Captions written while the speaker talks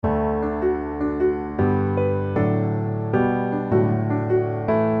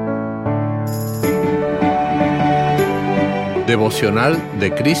Devocional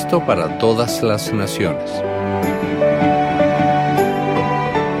de Cristo para todas las naciones.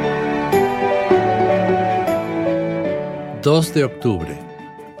 ...2 de octubre.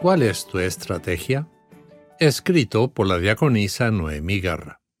 ¿Cuál es tu estrategia? Escrito por la diaconisa Noemí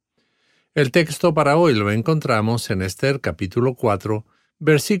Guerra. El texto para hoy lo encontramos en Esther capítulo 4,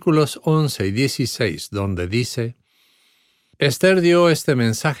 versículos 11 y 16, donde dice: Esther dio este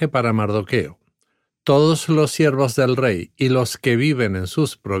mensaje para Mardoqueo. Todos los siervos del rey y los que viven en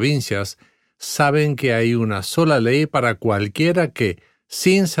sus provincias saben que hay una sola ley para cualquiera que,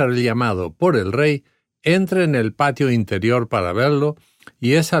 sin ser llamado por el rey, entre en el patio interior para verlo,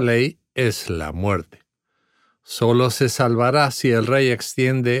 y esa ley es la muerte. Solo se salvará si el rey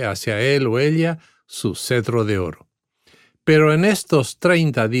extiende hacia él o ella su cetro de oro. Pero en estos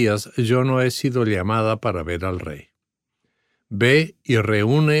 30 días yo no he sido llamada para ver al rey. Ve y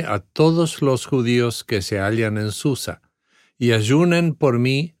reúne a todos los judíos que se hallan en Susa, y ayunen por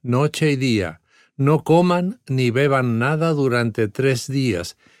mí noche y día, no coman ni beban nada durante 3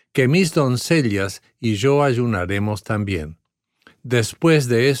 días, que mis doncellas y yo ayunaremos también. Después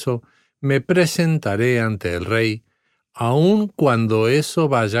de eso, me presentaré ante el rey, aun cuando eso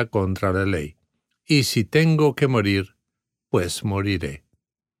vaya contra la ley, y si tengo que morir, pues moriré.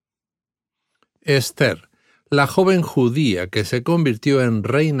 Esther, la joven judía que se convirtió en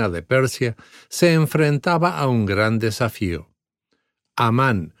reina de Persia, se enfrentaba a un gran desafío.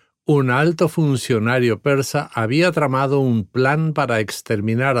 Amán, un alto funcionario persa, había tramado un plan para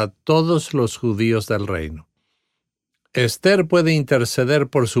exterminar a todos los judíos del reino. Esther puede interceder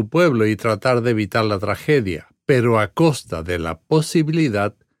por su pueblo y tratar de evitar la tragedia, pero a costa de la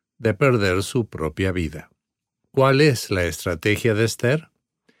posibilidad de perder su propia vida. ¿Cuál es la estrategia de Esther?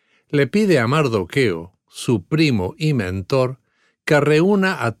 Le pide a Mardoqueo, su primo y mentor, que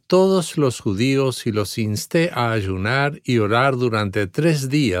reúna a todos los judíos y los inste a ayunar y orar durante 3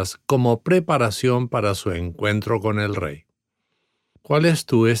 días como preparación para su encuentro con el rey. ¿Cuál es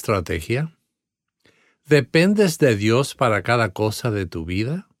tu estrategia? ¿Dependes de Dios para cada cosa de tu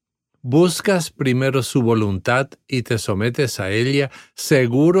vida? ¿Buscas primero su voluntad y te sometes a ella,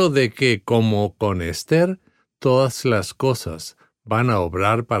 seguro de que, como con Esther, todas las cosas van a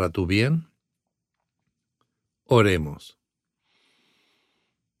obrar para tu bien? Oremos.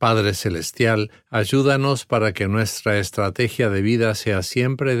 Padre Celestial, ayúdanos para que nuestra estrategia de vida sea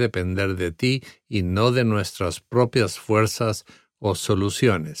siempre depender de ti y no de nuestras propias fuerzas o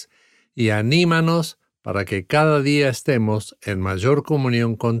soluciones, y anímanos para que cada día estemos en mayor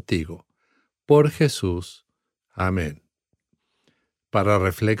comunión contigo. Por Jesús. Amén. Para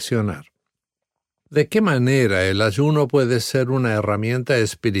reflexionar. ¿De qué manera el ayuno puede ser una herramienta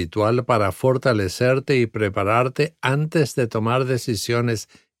espiritual para fortalecerte y prepararte antes de tomar decisiones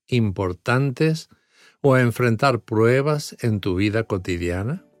importantes o enfrentar pruebas en tu vida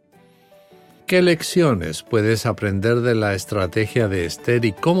cotidiana? ¿Qué lecciones puedes aprender de la estrategia de Esther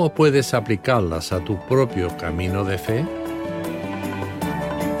y cómo puedes aplicarlas a tu propio camino de fe?